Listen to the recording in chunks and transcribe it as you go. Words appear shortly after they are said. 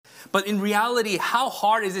But in reality, how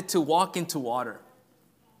hard is it to walk into water?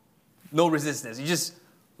 No resistance. You just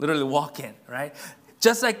literally walk in, right?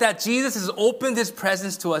 Just like that, Jesus has opened his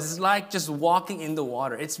presence to us. It's like just walking in the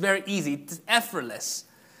water. It's very easy. It's effortless.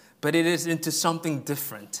 But it is into something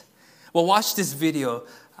different. Well, watch this video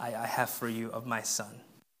I have for you of my son.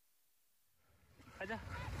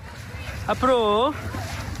 앞으로.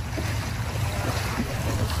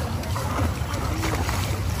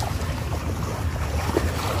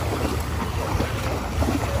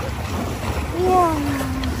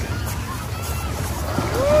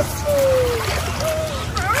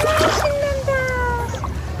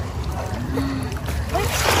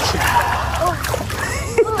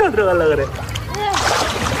 또 들어가려고 그래.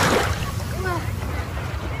 우와,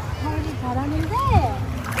 잘하는데.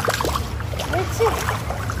 옳지.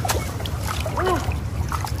 옳지.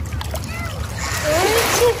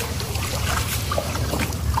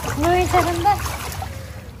 잘한다.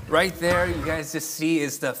 Right there, you guys just see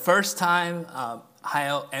is the first time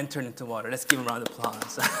Hael entered into water. Let's give him a round of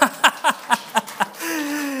applause.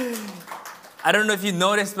 I don't know if you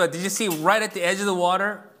noticed, but did you see right at the edge of the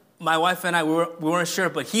water? My wife and I, we weren't sure,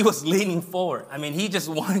 but he was leaning forward. I mean, he just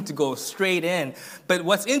wanted to go straight in. But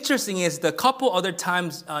what's interesting is the couple other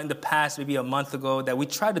times in the past, maybe a month ago, that we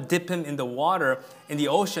tried to dip him in the water, in the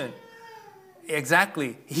ocean.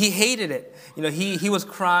 Exactly. He hated it. He was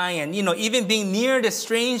crying. And, even being near this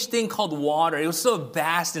strange thing called water, it was so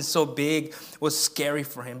vast and so big, it was scary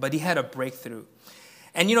for him. But he had a breakthrough.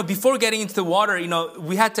 And, before getting into the water,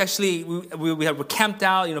 we had to actually, we were camped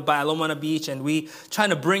out, by Alomana Beach, and we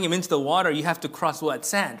trying to bring him into the water, you have to cross wet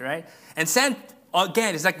sand, right? And sand,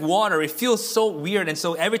 again, it's like water. It feels so weird. And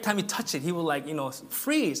so every time he touched it, he would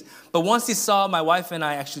freeze. But once he saw my wife and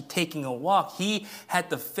I actually taking a walk, he had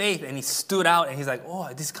the faith and he stood out and he's like,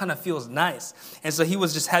 oh, this kind of feels nice. And so he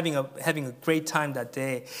was just having a great time that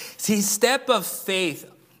day. See, his step of faith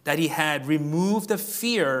that he had removed the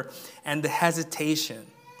fear and the hesitation.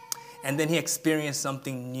 And then he experienced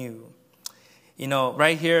something new.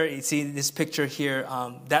 Right here, you see this picture here,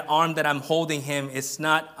 that arm that I'm holding him,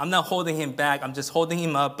 I'm not holding him back, I'm just holding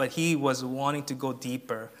him up, but he was wanting to go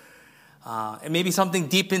deeper. And maybe something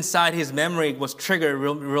deep inside his memory was triggered,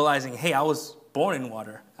 realizing, hey, I was born in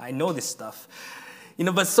water. I know this stuff.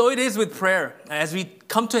 But so it is with prayer. As we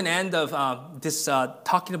come to an end of this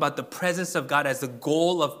talking about the presence of God as the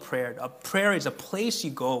goal of prayer. Prayer is a place you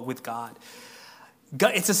go with God.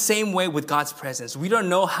 It's the same way with God's presence. We don't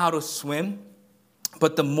know how to swim,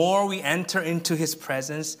 but the more we enter into his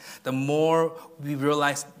presence, the more we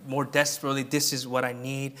realize more desperately, this is what I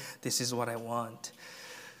need, this is what I want.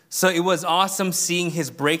 So it was awesome seeing his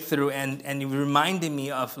breakthrough, and it reminded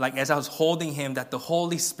me of, as I was holding him, that the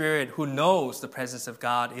Holy Spirit, who knows the presence of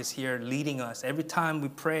God, is here leading us. Every time we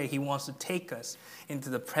pray, he wants to take us into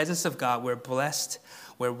the presence of God. We're blessed,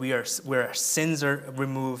 where our sins are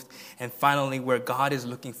removed, and finally, where God is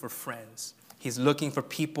looking for friends. He's looking for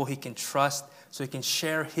people he can trust so he can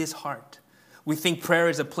share his heart. We think prayer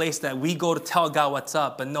is a place that we go to tell God what's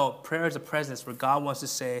up. But no, prayer is a presence where God wants to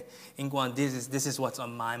say, Ingwan, this is what's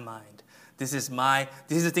on my mind. These are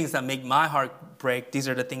the things that make my heart break. These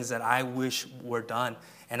are the things that I wish were done.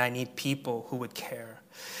 And I need people who would care.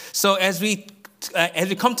 So as we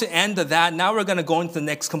come to the end of that, now we're going to go into the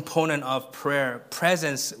next component of prayer.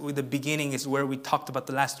 Presence, with the beginning, is where we talked about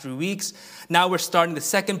the last 3 weeks. Now we're starting the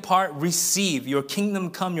second part, receive. Your kingdom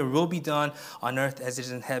come, your will be done on earth as it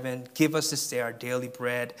is in heaven. Give us this day our daily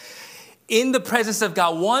bread. In the presence of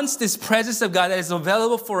God, once this presence of God that is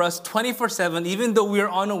available for us 24/7, even though we are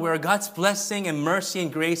unaware, God's blessing and mercy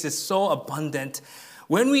and grace is so abundant.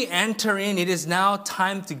 When we enter in, it is now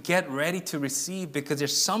time to get ready to receive, because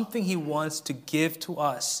there's something he wants to give to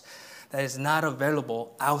us that is not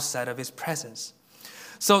available outside of his presence.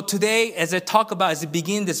 So today, as we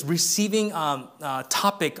begin this receiving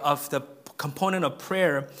topic of the component of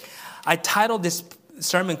prayer, I titled this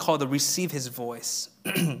sermon called the Receive His Voice.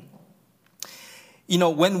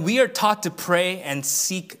 When we are taught to pray and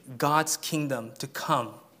seek God's kingdom to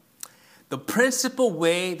come, the principal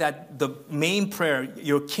way that the main prayer,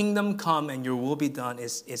 your kingdom come and your will be done,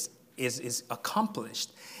 is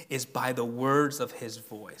accomplished is by the words of his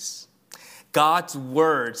voice. God's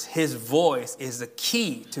words, his voice, is the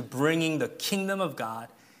key to bringing the kingdom of God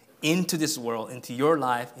into this world, into your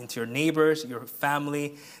life, into your neighbors, your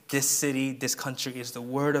family, this city, this country. Is the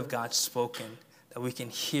word of God spoken that we can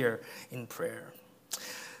hear in prayer.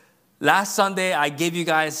 Last Sunday, I gave you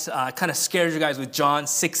guys, kind of scared you guys with John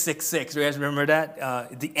 6:66. You guys remember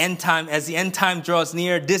that? The end time, as the end time draws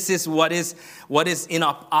near, this is what is in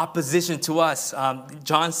opposition to us.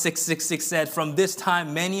 John 6:66 said, "From this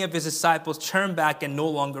time, many of his disciples turned back and no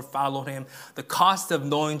longer followed him. The cost of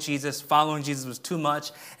knowing Jesus, following Jesus was too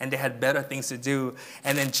much, and they had better things to do."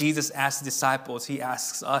 And then Jesus asked the disciples, he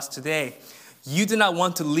asks us today, "You do not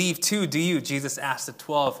want to leave too, do you?" Jesus asked the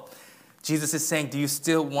 12. Jesus is saying, do you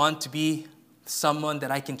still want to be someone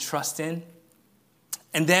that I can trust in?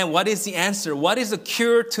 And then what is the answer? What is the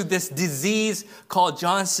cure to this disease called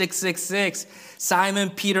John 6:66?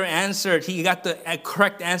 Simon Peter answered. He got the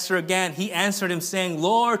correct answer again. He answered him saying,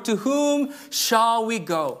 "Lord, to whom shall we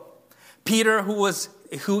go?" Peter, who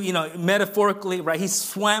metaphorically, right, he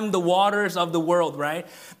swam the waters of the world, right?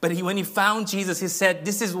 But when he found Jesus, he said,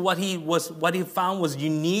 this is what he found was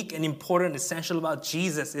unique and important, essential about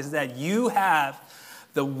Jesus, is that you have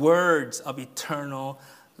the words of eternal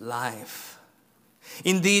life.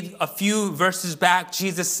 Indeed, a few verses back,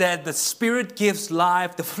 Jesus said, the Spirit gives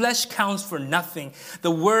life, the flesh counts for nothing.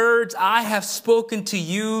 The words I have spoken to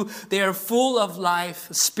you, they are full of life,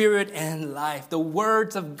 spirit, and life. The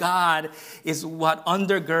words of God is what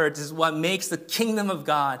undergirds, is what makes the kingdom of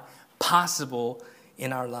God possible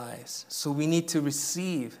in our lives. So we need to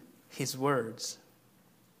receive his words.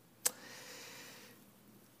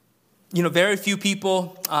 You know, very few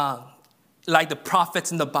people, like the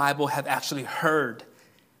prophets in the Bible, have actually heard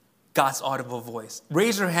God's audible voice.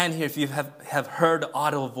 Raise your hand here if you have heard the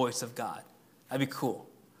audible voice of God. That'd be cool.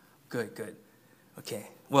 Good. Okay.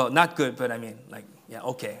 Well, not good, but I mean,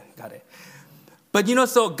 okay, got it. But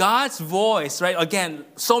so God's voice, right? Again,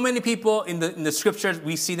 so many people in the scriptures,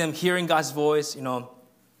 we see them hearing God's voice,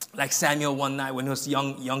 like Samuel one night when he was a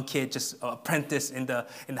young kid, just apprentice in the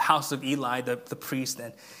house of Eli, the priest,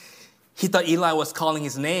 and he thought Eli was calling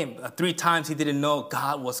his name. 3 times he didn't know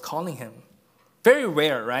God was calling him. Very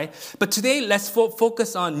rare, right? But today, let's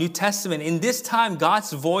focus on New Testament. In this time,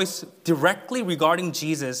 God's voice directly regarding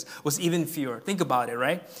Jesus was even fewer. Think about it,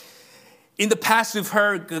 right? In the past, we've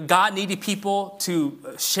heard God needed people to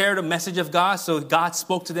share the message of God. So God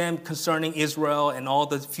spoke to them concerning Israel and all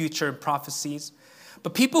the future prophecies.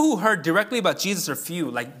 But people who heard directly about Jesus are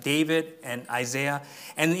few, like David and Isaiah.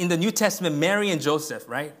 And in the New Testament, Mary and Joseph,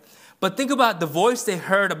 right? But think about the voice they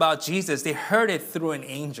heard about Jesus. They heard it through an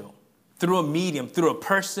angel, through a medium, through a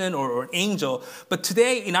person or an angel. But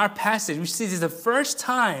today in our passage, we see this is the first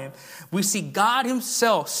time we see God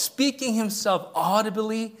himself speaking himself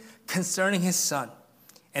audibly concerning his son.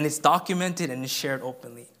 And it's documented and it's shared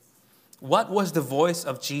openly. What was the voice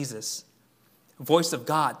of Jesus, voice of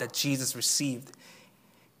God that Jesus received?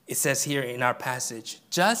 It says here in our passage,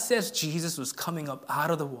 just as Jesus was coming up out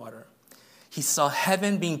of the water, he saw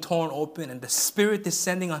heaven being torn open and the Spirit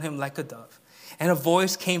descending on him like a dove. And a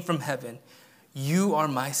voice came from heaven, "You are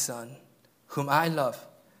my son, whom I love.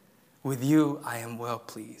 With you I am well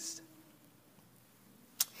pleased."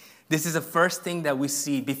 This is the first thing that we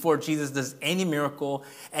see before Jesus does any miracle,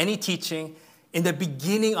 any teaching. In the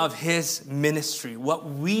beginning of his ministry, what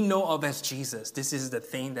we know of as Jesus, this is the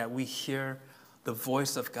thing that we hear the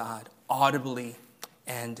voice of God audibly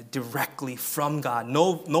and directly from God.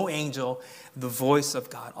 No angel, the voice of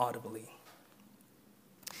God audibly.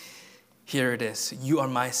 Here it is. "You are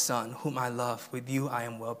my son, whom I love. With you I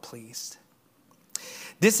am well pleased."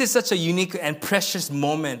 This is such a unique and precious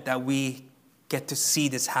moment that we get to see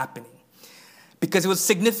this happening. Because it was a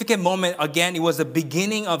significant moment. Again, it was the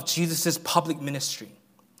beginning of Jesus' public ministry.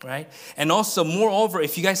 Right? And also, moreover,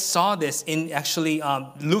 if you guys saw this in actually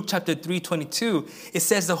Luke chapter 3:22, it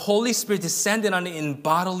says the Holy Spirit descended on it in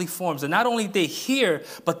bodily forms. And not only did they hear,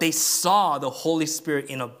 but they saw the Holy Spirit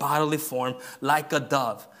in a bodily form like a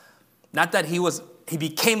dove. Not that he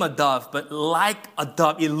became a dove, but like a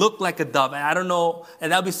dove. It looked like a dove. And I don't know,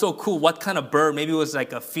 and that would be so cool. What kind of bird? Maybe it was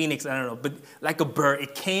like a phoenix, I don't know. But like a bird,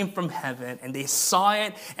 it came from heaven. And they saw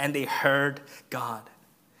it and they heard God.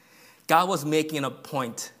 God was making a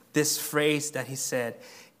point. This phrase that he said,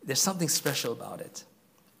 there's something special about it.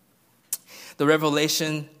 The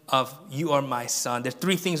revelation of "you are my son." There's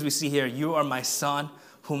 3 things we see here. "You are my son,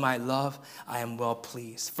 whom I love. I am well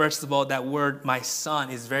pleased." First of all, that word "my son"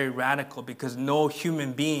 is very radical because no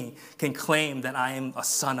human being can claim that I am a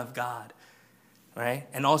son of God. Right?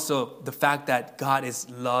 And also the fact that God is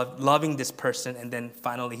loving this person, and then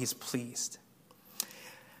finally he's pleased.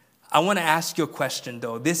 I want to ask you a question,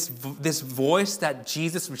 though. This voice that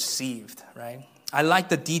Jesus received, right? I like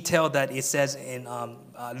the detail that it says in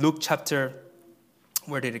Luke chapter,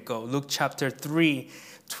 where did it go? Luke chapter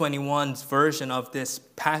 3:21's version of this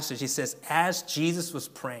passage. It says, as Jesus was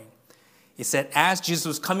praying, It said, as Jesus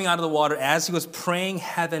was coming out of the water, as he was praying,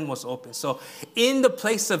 heaven was open. So in the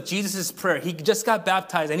place of Jesus' prayer, he just got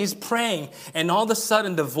baptized and he's praying. And all of a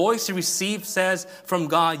sudden, the voice he received says from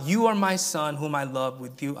God, you are my son whom I love.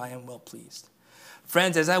 With you I am well pleased.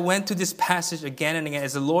 Friends, as I went to this passage again and again,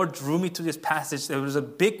 as the Lord drew me to this passage, there was a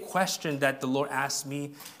big question that the Lord asked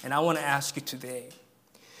me, and I want to ask you today.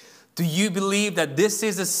 Do you believe that this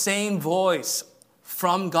is the same voice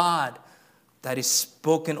from God that is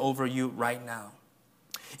spoken over you right now?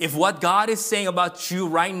 If what God is saying about you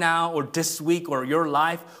right now or this week or your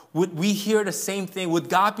life, would we hear the same thing? Would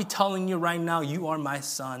God be telling you right now, you are my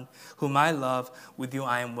son, whom I love, with you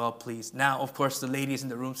I am well pleased? Now, of course, the ladies in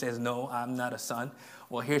the room says, no, I'm not a son.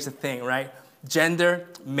 Well, here's the thing, right? Gender,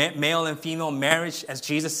 male and female marriage, as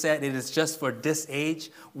Jesus said, it is just for this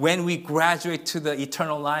age. When we graduate to the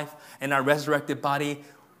eternal life and our resurrected body,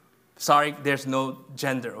 sorry, there's no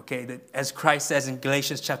gender, okay? As Christ says in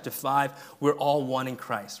Galatians chapter 5, we're all one in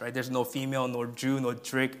Christ, right? There's no female, nor Jew, no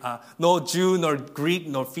Jew, nor Greek,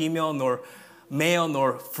 nor female, nor male,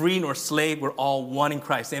 nor free, nor slave. We're all one in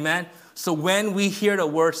Christ, amen? So when we hear the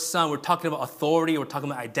word son, we're talking about authority, we're talking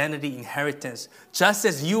about identity, inheritance. Just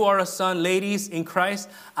as you are a son, ladies, in Christ,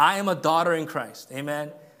 I am a daughter in Christ,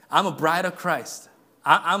 amen? I'm a bride of Christ.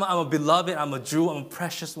 I'm a beloved, I'm a Jew, I'm a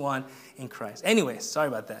precious one in Christ. Anyways, sorry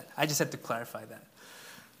about that. I just had to clarify that.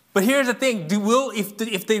 But here's the thing.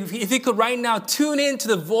 If you could right now tune in to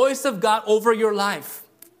the voice of God over your life,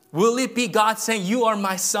 will it be God saying, you are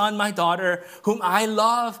my son, my daughter, whom I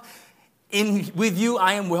love, with you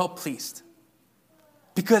I am well pleased?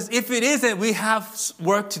 Because if it isn't, we have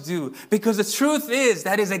work to do. Because the truth is,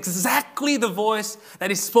 that is exactly the voice that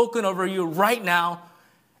is spoken over you right now,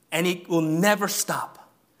 and it will never stop.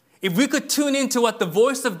 If we could tune into what the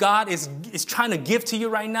voice of God is trying to give to you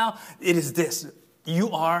right now, it is this.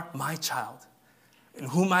 You are my child, in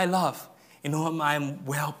whom I love, in whom I am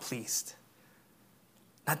well pleased.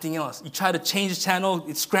 Nothing else. You try to change the channel,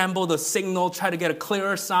 you scramble the signal, try to get a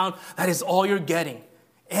clearer sound. That is all you're getting.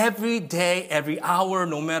 Every day, every hour,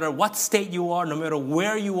 no matter what state you are, no matter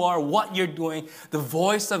where you are, what you're doing, the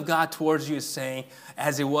voice of God towards you is saying,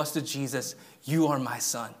 as it was to Jesus, you are my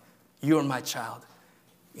son, you are my child.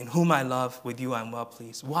 In whom I love, with you I'm well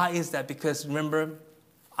pleased. Why is that? Because remember,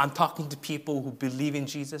 I'm talking to people who believe in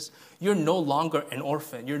Jesus. You're no longer an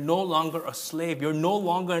orphan. You're no longer a slave. You're no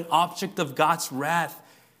longer an object of God's wrath.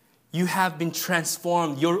 You have been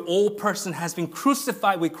transformed. Your old person has been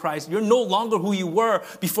crucified with Christ. You're no longer who you were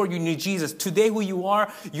before you knew Jesus. Today, who you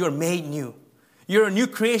are, you're made new. You're a new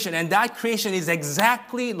creation, and that creation is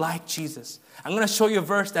exactly like Jesus. I'm going to show you a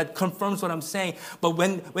verse that confirms what I'm saying. But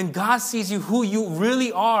when God sees you, who you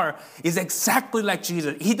really are is exactly like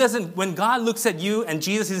Jesus. When God looks at you and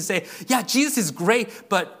Jesus, he doesn't say, yeah, Jesus is great,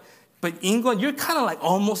 but England, you're kind of like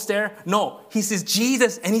almost there. No, he sees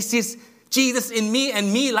Jesus, and he sees Jesus in me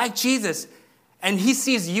and me like Jesus. And he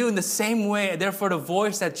sees you in the same way. Therefore, the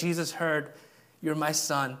voice that Jesus heard, you're my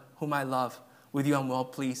son, whom I love. With you I'm well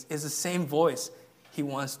pleased, is the same voice he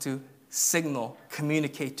wants to signal,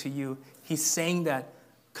 communicate to you. He's saying that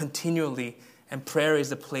continually, and prayer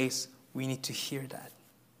is the place we need to hear that.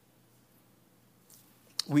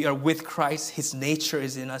 We are with Christ. His nature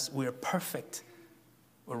is in us. We are perfect.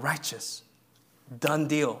 We're righteous. Done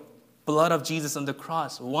deal. Blood of Jesus on the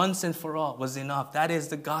cross, once and for all, was enough. That is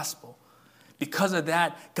the gospel. Because of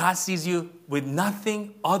that, God sees you with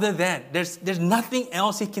nothing other than, there's nothing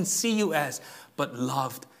else he can see you as but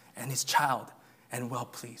loved and his child and well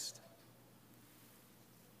pleased.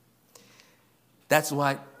 That's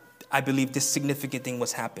why I believe this significant thing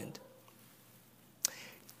was happened.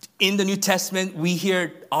 In the New Testament, we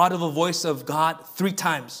hear audible voice of God 3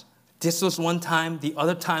 times. This was one time. The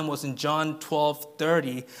other time was in John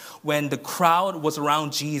 12:30, when the crowd was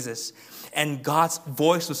around Jesus and God's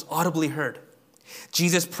voice was audibly heard.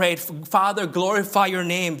 Jesus prayed, Father, glorify your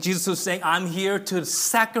name. Jesus was saying, I'm here to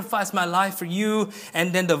sacrifice my life for you.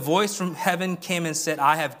 And then the voice from heaven came and said,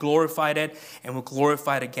 I have glorified it and will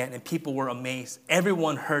glorify it again. And people were amazed.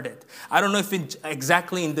 Everyone heard it. I don't know if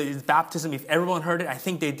exactly in the baptism, if everyone heard it. I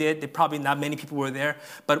think they did. Probably not many people were there.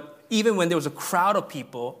 But even when there was a crowd of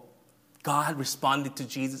people, God responded to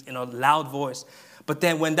Jesus in a loud voice. But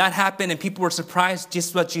then when that happened and people were surprised,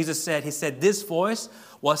 just what Jesus said, he said, this voice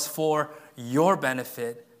was for your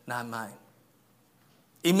benefit, not mine.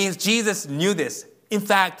 It means Jesus knew this. In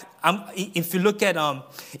fact, if you look at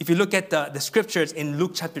the scriptures in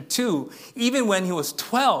Luke chapter 2, even when he was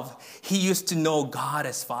 12, he used to know God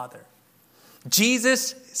as Father.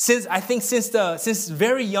 Jesus, since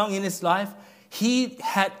very young in his life, he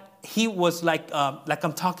was like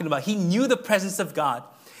I'm talking about. He knew the presence of God.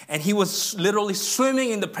 And he was literally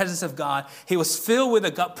swimming in the presence of God. He was filled with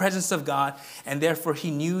the presence of God. And therefore,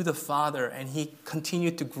 he knew the Father. And he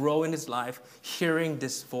continued to grow in his life, hearing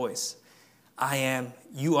this voice.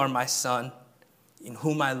 You are my son, in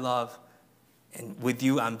whom I love. And with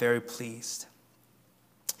you, I'm very pleased.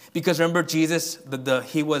 Because remember, Jesus,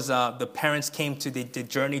 the parents came to the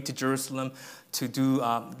journey to Jerusalem to do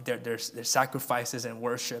their sacrifices and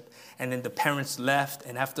worship. And then the parents left.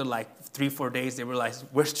 And after like 3-4 days, they realized,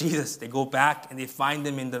 where's Jesus? They go back and they find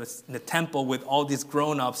him in the temple with all these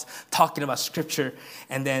grown-ups talking about scripture.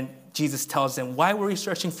 And then Jesus tells them, why were you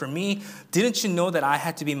searching for me? Didn't you know that I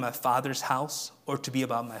had to be in my Father's house or to be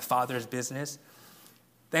about my Father's business?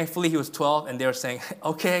 Thankfully, he was 12, and they were saying,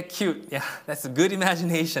 okay, cute. Yeah, that's a good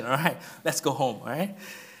imagination. All right, let's go home. All right.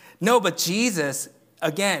 No, but Jesus,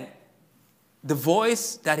 again, the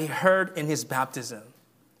voice that he heard in his baptism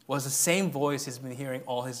was the same voice he's been hearing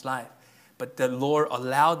all his life. But the Lord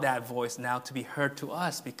allowed that voice now to be heard to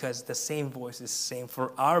us because the same voice is the same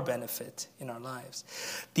for our benefit in our lives.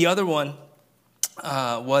 The other one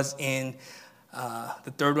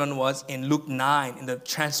the third one was in Luke 9, in the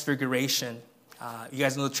Transfiguration. You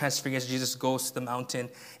guys know the Transfiguration. Jesus goes to the mountain,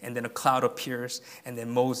 and then a cloud appears, and then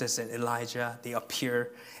Moses and Elijah, they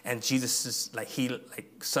appear, and Jesus is he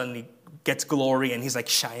suddenly gets glory, and he's like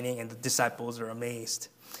shining, and the disciples are amazed.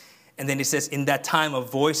 And then it says, in that time, a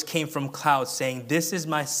voice came from clouds saying, this is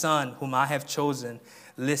my son whom I have chosen.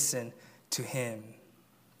 Listen to him.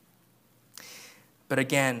 But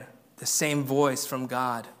again, the same voice from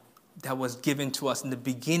God that was given to us in the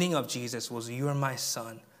beginning of Jesus was, you are my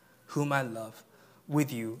son whom I love.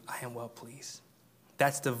 With you, I am well pleased.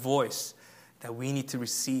 That's the voice that we need to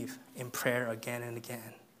receive in prayer again and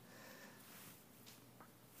again.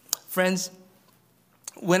 Friends,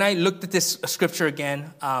 when I looked at this scripture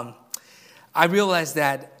again, I realized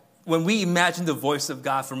that when we imagine the voice of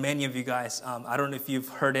God, for many of you guys, I don't know if you've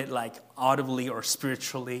heard it like audibly or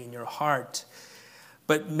spiritually in your heart,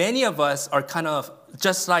 but many of us are kind of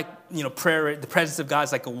just like, prayer, the presence of God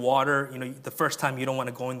is like a water. The first time you don't want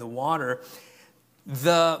to go in the water.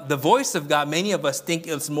 The voice of God, many of us think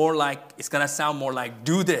it's going to sound more like,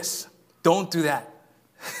 do this, don't do that.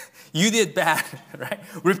 You did bad, right?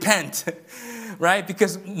 Repent, right?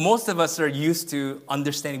 Because most of us are used to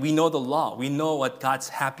understanding. We know the law. We know what God's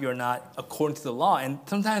happy or not according to the law. And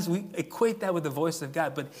sometimes we equate that with the voice of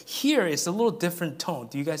God. But here it's a little different tone.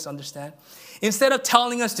 Do you guys understand? Instead of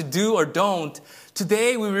telling us to do or don't,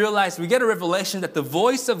 today we realize, we get a revelation that the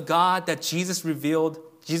voice of God that Jesus was revealed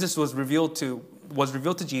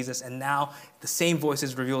to Jesus, and now the same voice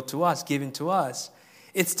is revealed to us, given to us.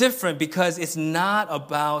 It's different because it's not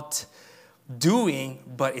about doing,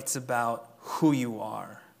 but it's about who you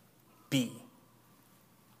are. Be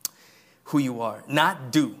who you are,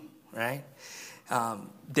 not do, right?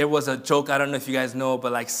 There was a joke, I don't know if you guys know,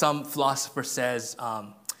 but some philosopher says,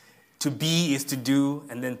 to be is to do,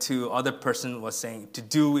 and then to other person was saying to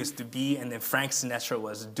do is to be, and then Frank Sinatra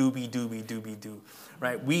was doobie, doobie, doobie, do,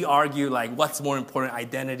 right? We argue what's more important,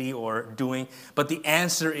 identity or doing, but the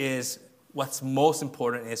answer is what's most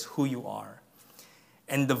important is who you are.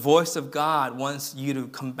 And the voice of God wants you to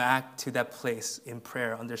come back to that place in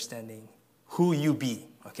prayer, understanding who you be,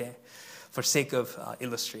 okay? For sake of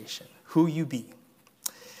illustration, who you be.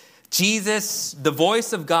 Jesus, the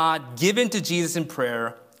voice of God given to Jesus in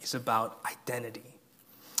prayer is about identity.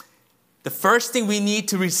 The first thing we need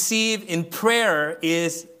to receive in prayer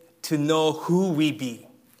is to know who we be,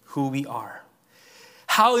 who we are.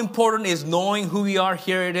 How important is knowing who we are?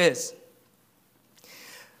 Here it is.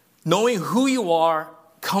 Knowing who you are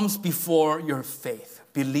comes before your faith,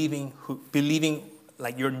 believing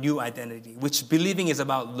your new identity, which believing is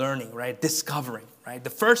about learning, right? Discovering, right?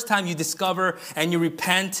 The first time you discover and you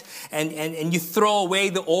repent and you throw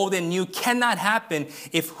away the old and new cannot happen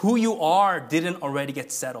if who you are didn't already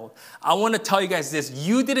get settled. I want to tell you guys this.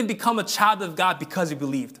 You didn't become a child of God because you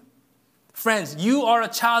believed. Friends, you are a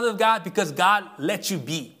child of God because God let you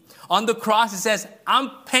be. On the cross, it says, I'm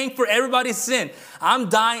paying for everybody's sin. I'm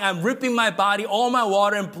dying. I'm ripping my body, all my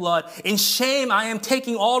water and blood. In shame, I am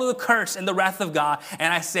taking all of the curse and the wrath of God.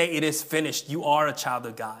 And I say, it is finished. You are a child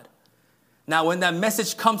of God. Now, when that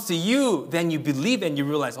message comes to you, then you believe and you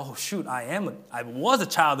realize, oh, shoot, I was a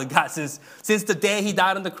child of God since the day he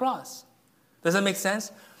died on the cross. Does that make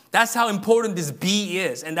sense? That's how important this be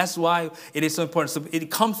is. And that's why it is so important. So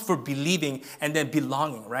it comes for believing and then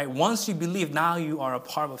belonging, right? Once you believe, now you are a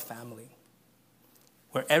part of a family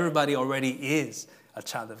where everybody already is a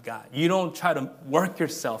child of God. You don't try to work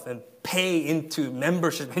yourself and pay into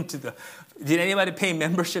membership did anybody pay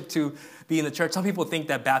membership to be in the church? Some people think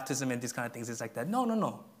that baptism and these kind of things is like that.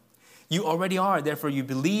 No. You already are. Therefore, you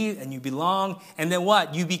believe and you belong. And then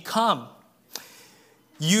what? You become.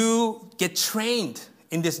 You get trained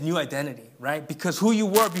in this new identity, right? Because who you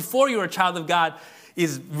were before you were a child of God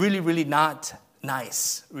is really, really not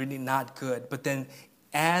nice, really not good. But then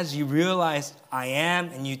as you realize I am,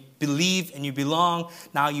 and you believe and you belong,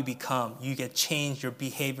 now you become. You get changed, your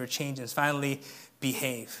behavior changes. Finally,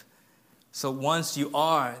 behave. So once you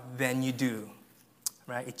are, then you do,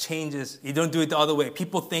 right? It changes. You don't do it the other way.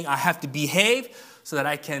 People think I have to behave so that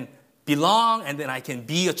I can belong and then I can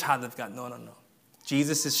be a child of God. No, no, no.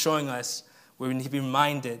 Jesus is showing us, we need to be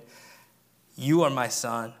reminded, you are my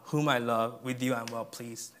son, whom I love, with you I'm well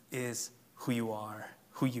pleased, is who you are,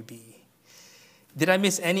 who you be. Did I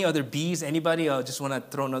miss any other B's? Anybody just want to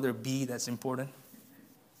throw another B that's important?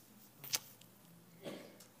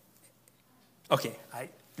 Okay,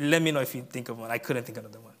 let me know if you think of one. I couldn't think of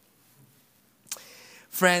another one.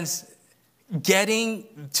 Friends,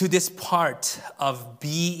 getting to this part of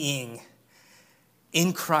being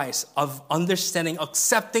in Christ, of understanding,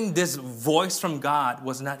 accepting this voice from God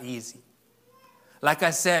was not easy. Like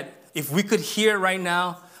I said, if we could hear right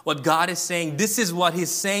now what God is saying, this is what he's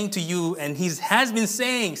saying to you, and he has been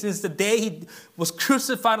saying since the day he was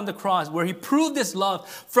crucified on the cross, where he proved this love.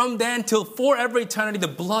 From then till forever eternity, the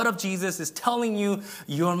blood of Jesus is telling you,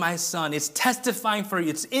 you're my son. It's testifying for you.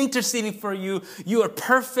 It's interceding for you. You are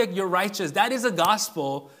perfect. You're righteous. That is a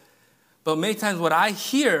gospel. But many times what I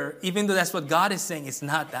hear, even though that's what God is saying, it's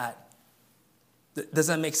not that. Does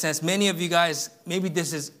that make sense? Many of you guys, maybe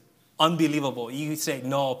this is unbelievable. You say,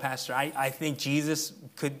 no, Pastor, I think Jesus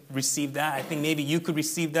could receive that. I think maybe you could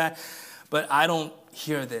receive that. But I don't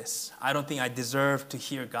hear this. I don't think I deserve to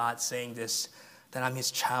hear God saying this, that I'm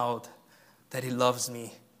his child, that he loves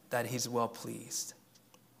me, that he's well pleased.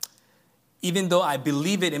 Even though I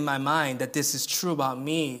believe it in my mind that this is true about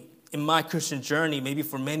me, in my Christian journey, maybe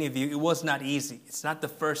for many of you, it was not easy. It's not the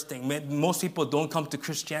first thing. Most people don't come to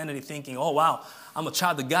Christianity thinking, oh, wow, I'm a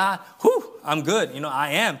child of God. Whew, I'm good.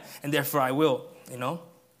 I am, and therefore I will,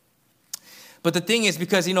 But the thing is,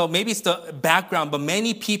 because, maybe it's the background, but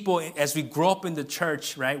many people, as we grow up in the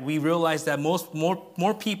church, right, we realize that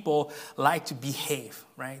more people like to behave,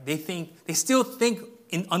 right? They still think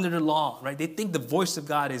under the law, right? They think the voice of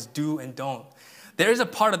God is do and don't. There is a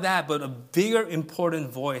part of that, but a bigger,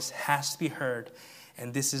 important voice has to be heard.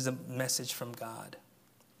 And this is a message from God.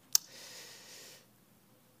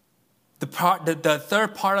 The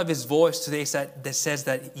third part of his voice today that says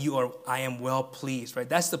that I am well pleased, right?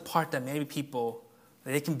 That's the part that maybe people,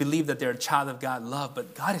 they can believe that they're a child of God, love,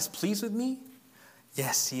 but God is pleased with me?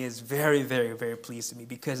 Yes, he is very, very, very pleased with me.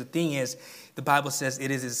 Because the thing is, the Bible says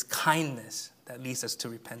it is his kindness that leads us to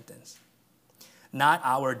repentance. Not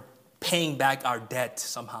our paying back our debt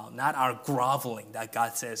somehow, not our groveling that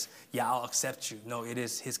God says, yeah, I'll accept you. No, it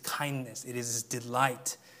is his kindness. It is his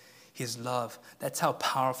delight, his love. That's how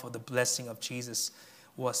powerful the blessing of Jesus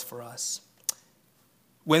was for us.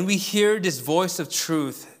 When we hear this voice of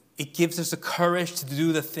truth, it gives us the courage to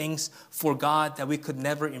do the things for God that we could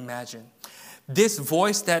never imagine. This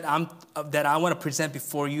voice that I want to present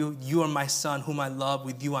before you, you are my son whom I love,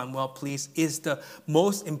 with you I'm well pleased, is the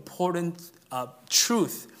most important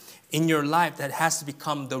truth in your life that has to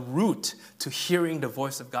become the root to hearing the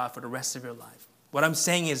voice of God for the rest of your life. What I'm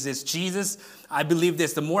saying is this: Jesus, I believe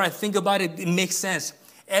this. The more I think about it, it makes sense.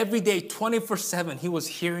 Every day, 24/7, he was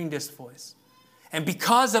hearing this voice. And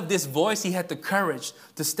because of this voice, he had the courage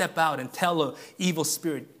to step out and tell an evil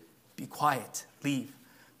spirit, be quiet, leave.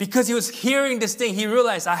 Because he was hearing this thing, he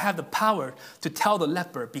realized I have the power to tell the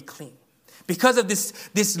leper, be clean. Because of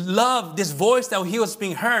this love, this voice that he was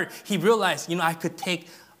being heard, he realized, I could take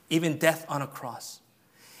even death on a cross.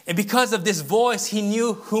 And because of this voice, he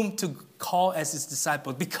knew whom to call as his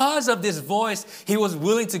disciples. Because of this voice, he was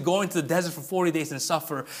willing to go into the desert for 40 days and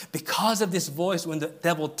suffer. Because of this voice, when the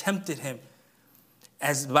devil tempted him,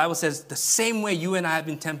 as the Bible says, the same way you and I have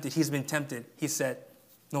been tempted, he's been tempted. He said,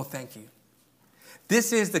 no, thank you.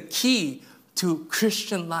 This is the key to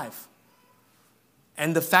Christian life.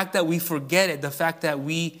 And the fact that we forget it, the fact that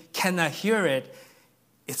we cannot hear it,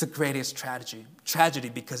 it's the greatest tragedy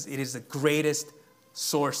because it is the greatest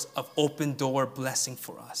source of open door blessing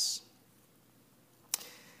for us.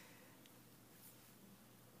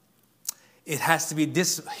 It has to be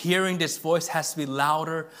hearing this voice has to be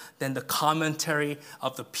louder than the commentary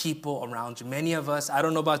of the people around you. Many of us, I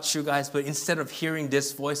don't know about you guys, but instead of hearing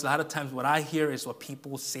this voice, a lot of times what I hear is what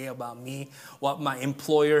people say about me, what my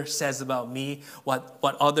employer says about me, what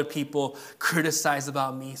other people criticize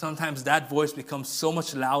about me. Sometimes that voice becomes so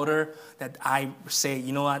much louder that I say,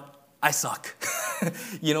 you know what, I suck.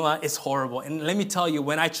 You know what? It's horrible. And let me tell you,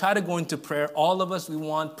 when I try to go into prayer, all of us, we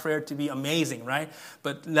want prayer to be amazing, right?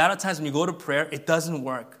 But a lot of times when you go to prayer, it doesn't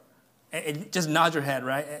work. Just nod your head,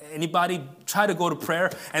 right? Anybody try to go to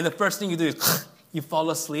prayer, and the first thing you do is you fall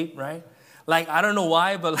asleep, right? Like, I don't know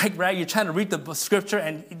why, but like, right, you're trying to read the scripture,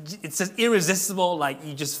 and it says irresistible, like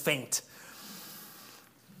you just faint.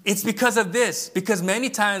 It's because of this. Because many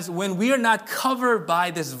times when we are not covered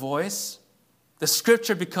by this voice, the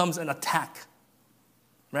scripture becomes an attack,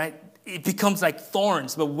 right? It becomes like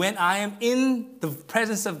thorns. But when I am in the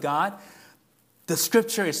presence of God, the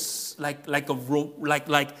scripture is like the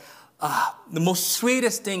most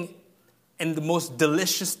sweetest thing and the most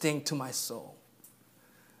delicious thing to my soul.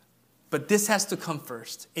 But this has to come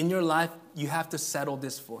first. In your life, you have to settle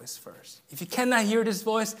this voice first. If you cannot hear this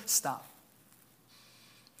voice, stop.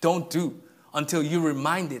 Don't do until you're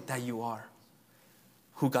reminded that you are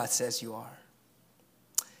who God says you are.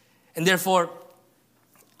 And therefore,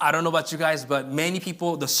 I don't know about you guys, but many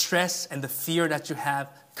people, the stress and the fear that you have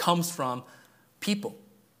comes from people,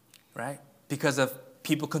 right? Because of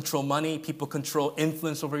people control money, people control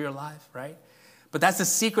influence over your life, right? But that's the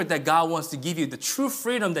secret that God wants to give you. The true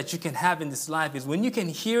freedom that you can have in this life is when you can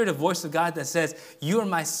hear the voice of God that says, you are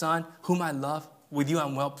my son, whom I love, with you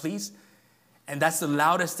I'm well pleased. And that's the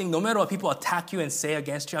loudest thing. No matter what people attack you and say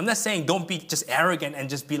against you. I'm not saying don't be just arrogant and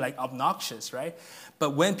just be like obnoxious, right?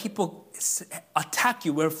 But when people attack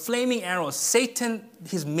you, we're flaming arrows. Satan,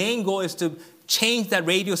 his main goal is to change that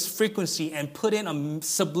radio frequency and put in a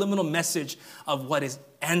subliminal message of what is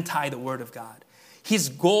anti the word of God. His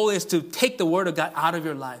goal is to take the word of God out of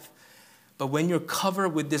your life. But when you're covered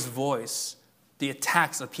with this voice, the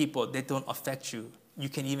attacks of people, they don't affect you. You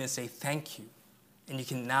can even say thank you. And you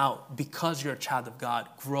can now, because you're a child of God,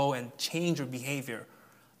 grow and change your behavior.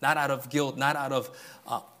 Not out of guilt, not out of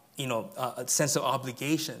a sense of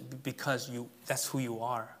obligation, because that's who you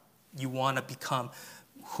are. You want to become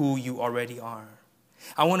who you already are.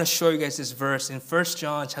 I want to show you guys this verse. In 1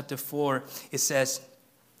 John chapter 4, it says,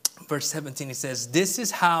 verse 17, it says, this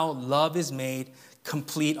is how love is made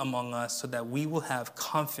complete among us so that we will have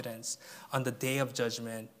confidence on the day of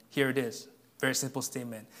judgment. Here it is. Very simple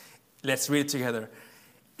statement. Let's read it together.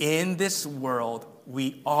 In this world,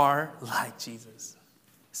 we are like Jesus.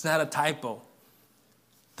 It's not a typo.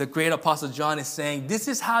 The great apostle John is saying, this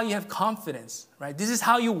is how you have confidence, right? This is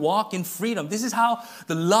how you walk in freedom. This is how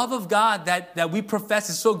the love of God that we profess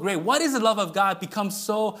is so great. What is the love of God becomes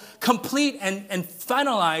so complete and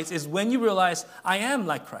finalized is when you realize, I am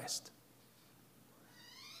like Christ.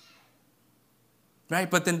 Right?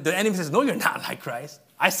 But then the enemy says, no, you're not like Christ.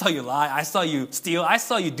 I saw you lie. I saw you steal. I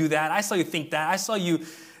saw you do that. I saw you think that. I saw you,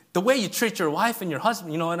 the way you treat your wife and your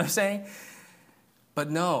husband. You know what I'm saying?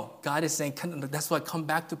 But no, God is saying, that's why come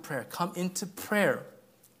back to prayer. Come into prayer.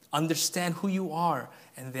 Understand who you are.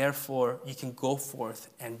 And therefore, you can go forth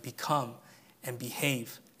and become and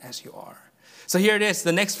behave as you are. So here it is.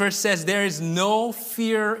 The next verse says, there is no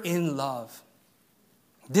fear in love.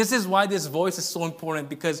 This is why this voice is so important,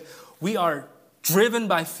 because we are driven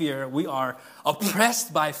by fear. We are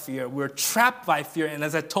oppressed by fear. We're trapped by fear. And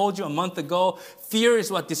as I told you a month ago, fear is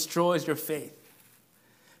what destroys your faith.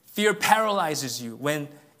 Fear paralyzes you when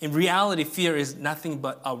in reality, fear is nothing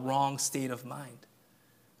but a wrong state of mind,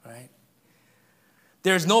 right?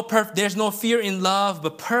 There's no fear in love,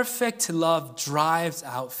 but perfect love drives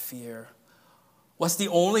out fear. What's the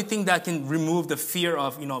only thing that can remove the fear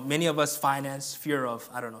of, many of us finance, fear of,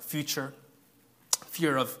 future,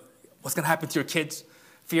 fear of what's going to happen to your kids,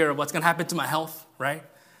 fear of what's going to happen to my health, right?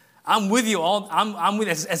 I'm with you all. I'm with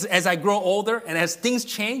as I grow older and as things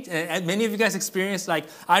change. And many of you guys experience, like,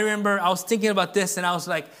 I remember I was thinking about this and I was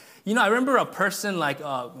like, I remember a person like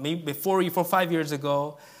maybe 4 or 5 years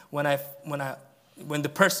ago when the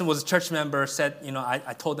person was a church member said,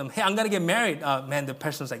 I told them, hey, I'm going to get married. The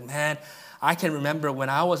person was like, man, I can remember when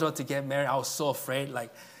I was about to get married, I was so afraid.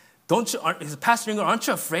 Like, is Pastor Ingo, aren't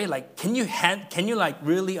you afraid? Like, can you like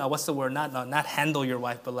really, what's the word? Not handle your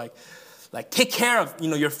wife, but like take care of,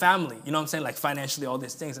 your family. You know what I'm saying? Like financially, all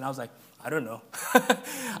these things. And I was like, I don't know.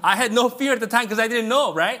 I had no fear at the time because I didn't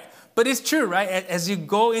know, right? But it's true, right? As you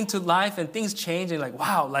go into life and things change and like,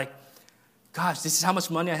 wow, like, gosh, this is how much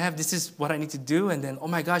money I have. This is what I need to do. And then, oh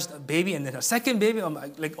my gosh, a baby. And then a second baby.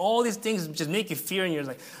 Like all these things just make you fear. And you're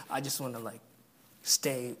like, I just want to like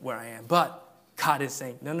stay where I am. But God is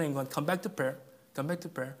saying, no, you're going to come back to prayer. Come back to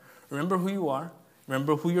prayer. Remember who you are.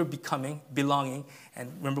 Remember who you're becoming, belonging,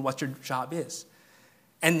 and remember what your job is.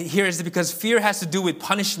 And here is it, because fear has to do with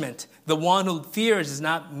punishment. The one who fears is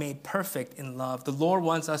not made perfect in love. The Lord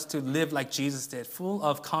wants us to live like Jesus did, full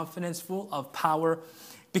of confidence, full of power.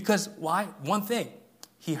 Because why? One thing,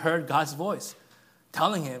 he heard God's voice.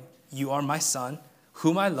 telling him, you are my son,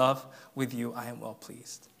 whom I love. With you I am well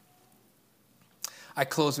pleased. I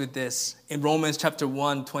close with this. In Romans chapter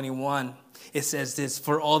 1:21, it says this,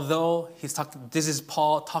 for although this is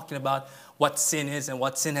Paul talking about what sin is and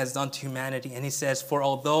what sin has done to humanity. And he says, for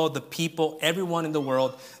although the people, everyone in the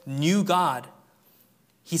world knew God,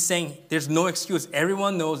 he's saying there's no excuse.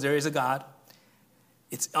 Everyone knows there is a God.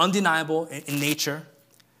 It's undeniable in nature.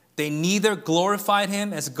 They neither glorified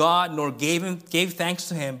him as God nor gave thanks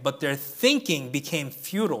to him, but their thinking became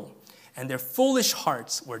futile and their foolish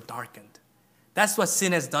hearts were darkened. That's what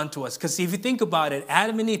sin has done to us. Because if you think about it,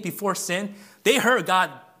 Adam and Eve before sin, they heard God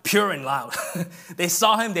pure and loud. They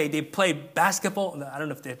saw him. They played basketball. I don't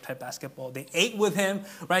know if they played basketball. They ate with him,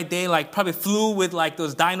 right? They probably flew with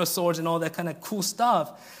those dinosaurs and all that kind of cool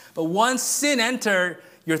stuff. But once sin entered,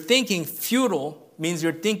 your thinking futile means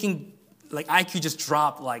your thinking IQ just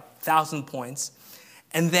dropped 1,000 points.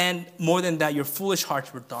 And then more than that, your foolish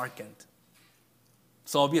hearts were darkened.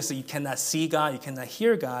 So obviously you cannot see God, you cannot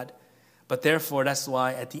hear God. But therefore, that's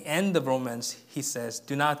why at the end of Romans, he says,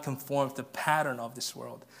 do not conform to the pattern of this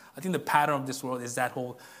world. I think the pattern of this world is that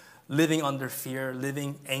whole living under fear,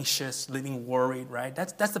 living anxious, living worried, right?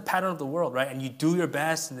 That's the pattern of the world, right? And you do your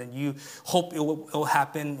best, and then you hope it will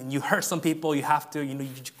happen, and you hurt some people, you have to, you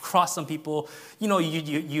cross some people, you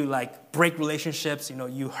break relationships,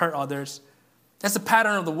 you hurt others. That's the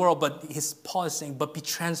pattern of the world, but Paul is saying, but be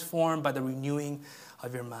transformed by the renewing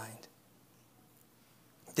of your mind.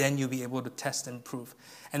 Then you'll be able to test and prove.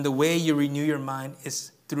 And the way you renew your mind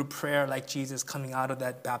is through prayer, like Jesus coming out of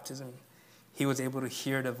that baptism. He was able to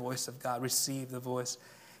hear the voice of God, receive the voice.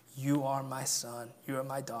 You are my son, you are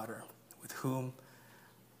my daughter, with whom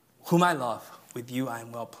I love. With you I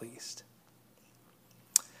am well pleased.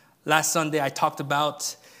 Last Sunday I talked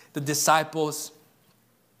about the disciples,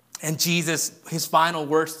 and Jesus, his final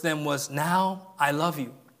words to them was, now I love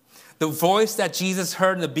you. The voice that Jesus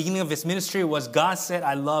heard in the beginning of his ministry was, God said,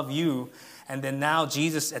 I love you. And then now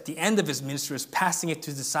Jesus, at the end of his ministry, is passing it to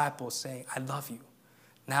his disciples, saying, I love you.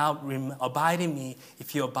 Now abide in me.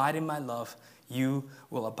 If you abide in my love, you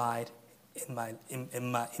will abide in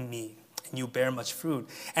me. And you bear much fruit.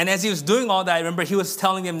 And as he was doing all that, I remember he was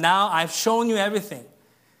telling them, now I've shown you everything.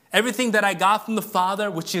 Everything that I got from the Father,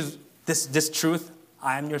 which is this truth.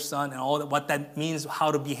 I am your son, and all that, what that means,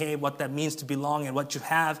 how to behave, what that means to belong, and what you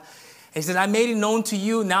have. He said, I made it known to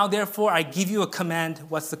you. Now, therefore, I give you a command.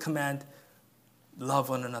 What's the command? Love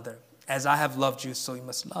one another. As I have loved you, so you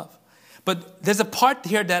must love. But there's a part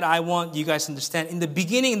here that I want you guys to understand. In the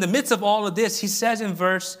beginning, in the midst of all of this, he says in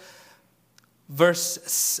verse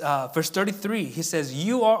 33, he says,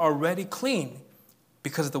 you are already clean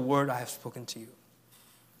because of the word I have spoken to you.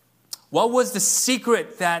 What was the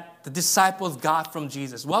secret that the disciples got from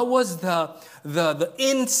Jesus? What was the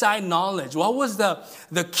inside knowledge? What was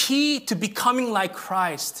the key to becoming like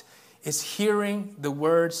Christ? Is hearing the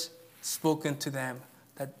words spoken to them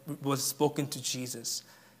that was spoken to Jesus.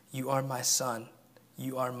 You are my son.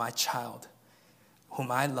 You are my child,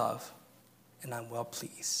 whom I love, and I'm well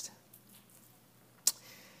pleased.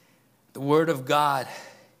 The word of God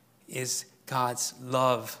is God's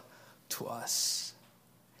love to us.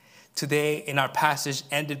 Today, in our passage,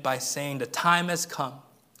 ended by saying, the time has come.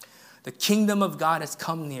 The kingdom of God has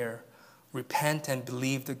come near. Repent and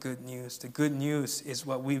believe the good news. The good news is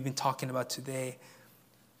what we've been talking about today.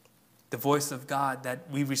 The voice of God that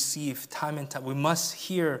we receive time and time. We must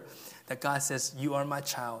hear that God says, you are my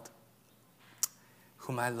child,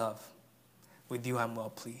 whom I love. With you I'm well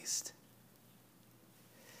pleased.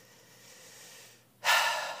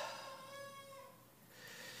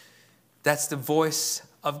 That's the voice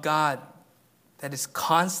of God that is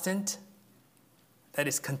constant, that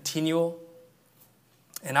is continual.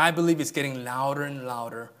 And I believe it's getting louder and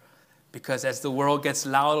louder, because as the world gets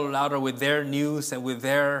louder and louder with their news and with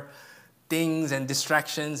their things and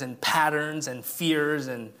distractions and patterns and fears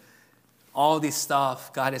and all this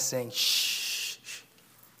stuff, God is saying, shh,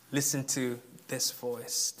 listen to this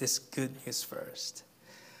voice, this good news first.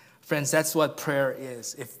 Friends, that's what prayer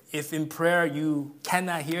is. If in prayer you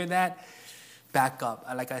cannot hear that, back up,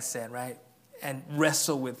 like I said, right? And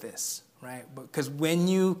wrestle with this, right? Because when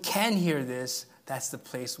you can hear this, that's the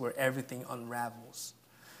place where everything unravels.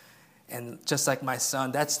 And just like my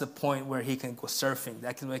son, that's the point where he can go surfing,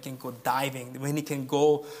 that's when he can go diving, when he can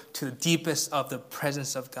go to the deepest of the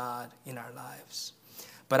presence of God in our lives.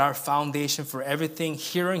 But our foundation for everything,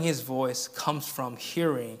 hearing his voice, comes from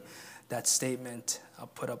hearing that statement. I'll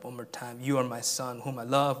put up one more time. You are my son, whom I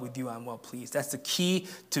love. With you I'm well pleased. That's the key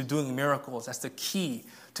to doing miracles. That's the key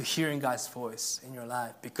to hearing God's voice in your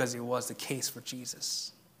life, because it was the case for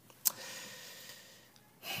Jesus.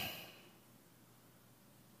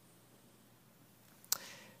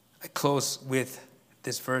 close with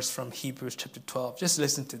this verse from Hebrews chapter 12. Just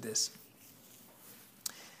listen to this.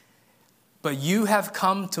 But you have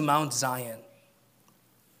come to Mount Zion.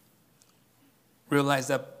 Realize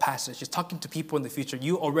that passage. He's talking to people in the future.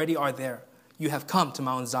 You already are there. You have come to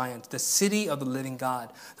Mount Zion, to the city of the living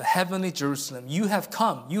God, the heavenly Jerusalem. You have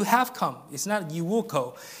come. You have come. It's not you will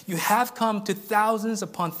go. You have come to thousands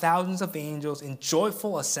upon thousands of angels in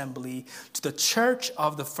joyful assembly to the church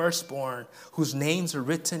of the firstborn whose names are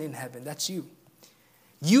written in heaven. That's you.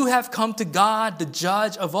 You have come to God, the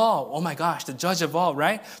judge of all. Oh my gosh, the judge of all,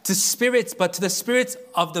 right? To spirits, but to the spirits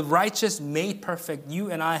of the righteous made perfect.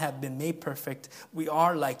 You and I have been made perfect. We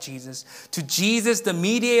are like Jesus. To Jesus, the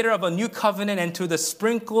mediator of a new covenant, and to the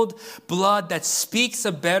sprinkled blood that speaks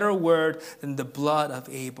a better word than the blood of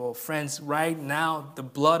Abel. Friends, right now, the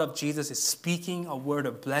blood of Jesus is speaking a word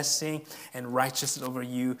of blessing and righteousness over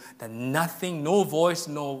you, that nothing, no voice,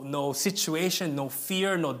 no situation, no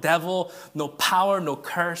fear, no devil, no power, no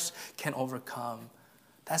curse can overcome.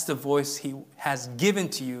 That's the voice he has given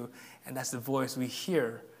to you, and that's the voice we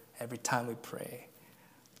hear every time we pray.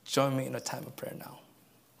 Join me in a time of prayer now.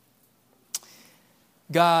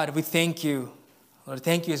 God, we thank you. Lord,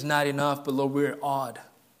 thank you is not enough, but Lord, we're awed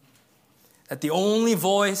that the only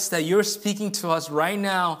voice that you're speaking to us right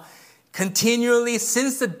now, continually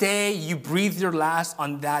since the day you breathed your last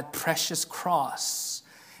on that precious cross,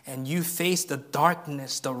 and you face the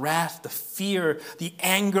darkness, the wrath, the fear, the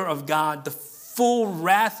anger of God, the full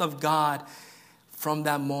wrath of God from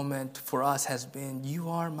that moment for us has been, you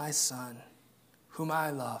are my son, whom I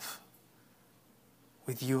love.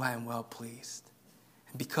 With you I am well pleased.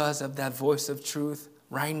 And because of that voice of truth,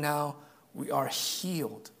 right now we are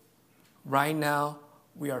healed. Right now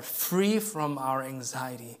we are free from our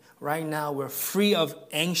anxiety. Right now we're free of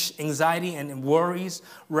anxiety and worries.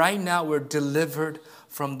 Right now we're delivered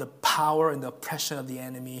from the power and the oppression of the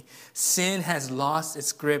enemy. Sin has lost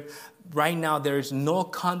its grip. Right now there is no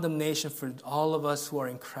condemnation for all of us who are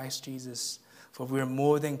in Christ Jesus. For we are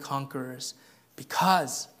more than conquerors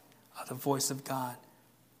because of the voice of God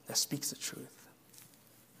that speaks the truth.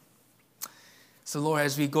 So Lord,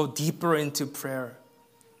 as we go deeper into prayer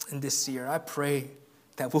in this year, I pray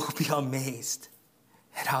that we'll be amazed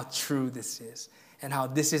at how true this is and how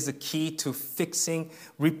this is the key to fixing,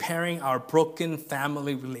 repairing our broken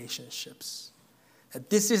family relationships.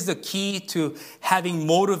 That this is the key to having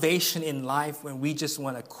motivation in life when we just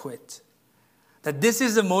want to quit. That this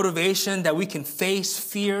is the motivation that we can face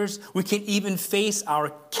fears. We can even face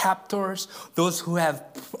our captors, those who have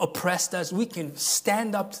oppressed us. We can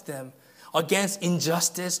stand up to them against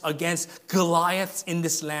injustice, against Goliaths in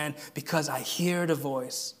this land, because I hear the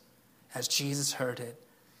voice as Jesus heard it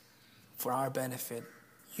for our benefit.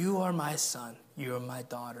 You are my son, you are my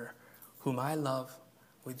daughter, whom I love.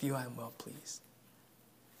 With you I am well pleased.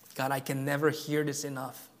 God, I can never hear this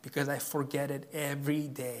enough because I forget it every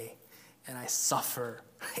day and I suffer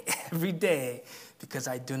every day because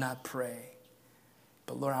I do not pray.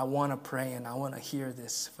 But Lord, I want to pray and I want to hear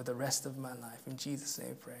this for the rest of my life. In Jesus'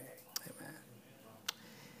 name I pray.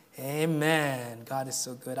 Amen. Amen. God is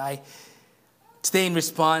so good. Today, in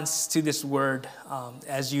response to this word,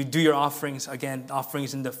 as you do your offerings, again,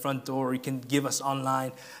 offerings in the front door, you can give us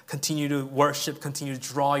online, continue to worship, continue to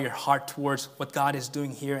draw your heart towards what God is doing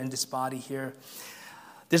here in this body here.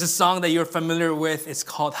 There's a song that you're familiar with. It's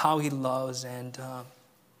called How He Loves. And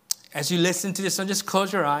as you listen to this song, just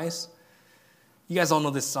close your eyes. You guys all know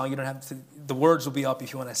this song. You don't have to, the words will be up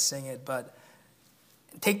if you want to sing it. But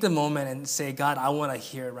take the moment and say, God, I want to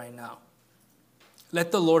hear it right now.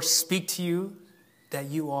 Let the Lord speak to you that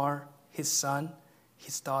you are His son,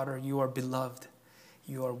 His daughter. You are beloved.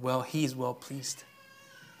 You are well. He is well pleased.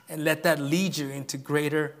 And let that lead you into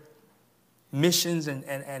greater missions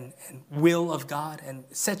and will of God, and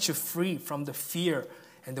set you free from the fear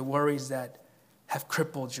and the worries that have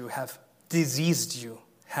crippled you, have diseased you,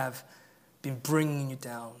 have been bringing you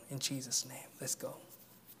down. In Jesus' name, let's go.